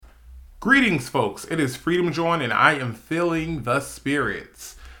Greetings, folks. It is Phreedomjawn, and I am feeling the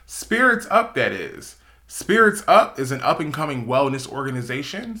spirits. Spirits Up, that is. Spirits Up is an up-and-coming wellness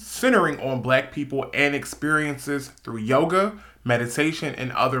organization centering on Black people and experiences through yoga, meditation,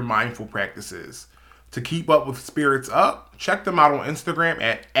 and other mindful practices. To keep up with Spirits Up, check them out on Instagram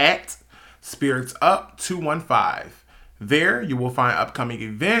at SpiritsUp215. There, you will find upcoming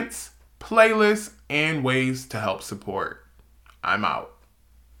events, playlists, and ways to help support. I'm out.